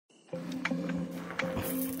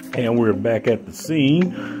And we're back at the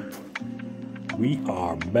scene. We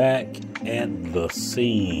are back at the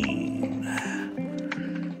scene.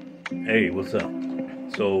 Hey, what's up?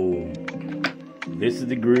 So this is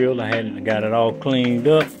the grill. I got it all cleaned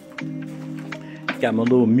up. Got my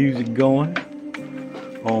little music going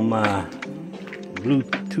on my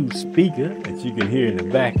Bluetooth speaker that you can hear in the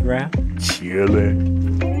background. Chillin'.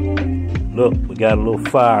 Look, we got a little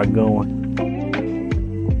fire going.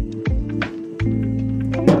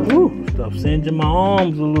 Ooh, stop singeing my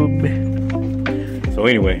arms a little bit. So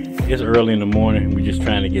anyway, it's early in the morning. We're just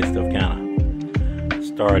trying to get stuff kind of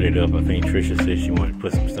started up. I think Trisha said she wanted to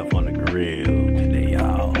put some stuff on the grill today,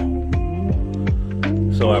 y'all.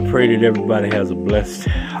 So I pray that everybody has a blessed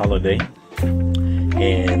holiday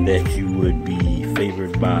and that you would be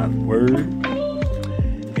favored by the word,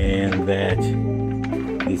 and that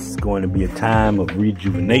this is going to be a time of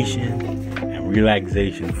rejuvenation and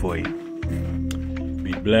relaxation for you.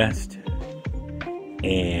 Be blessed,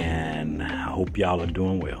 and I hope y'all are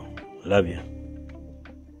doing well. Love you.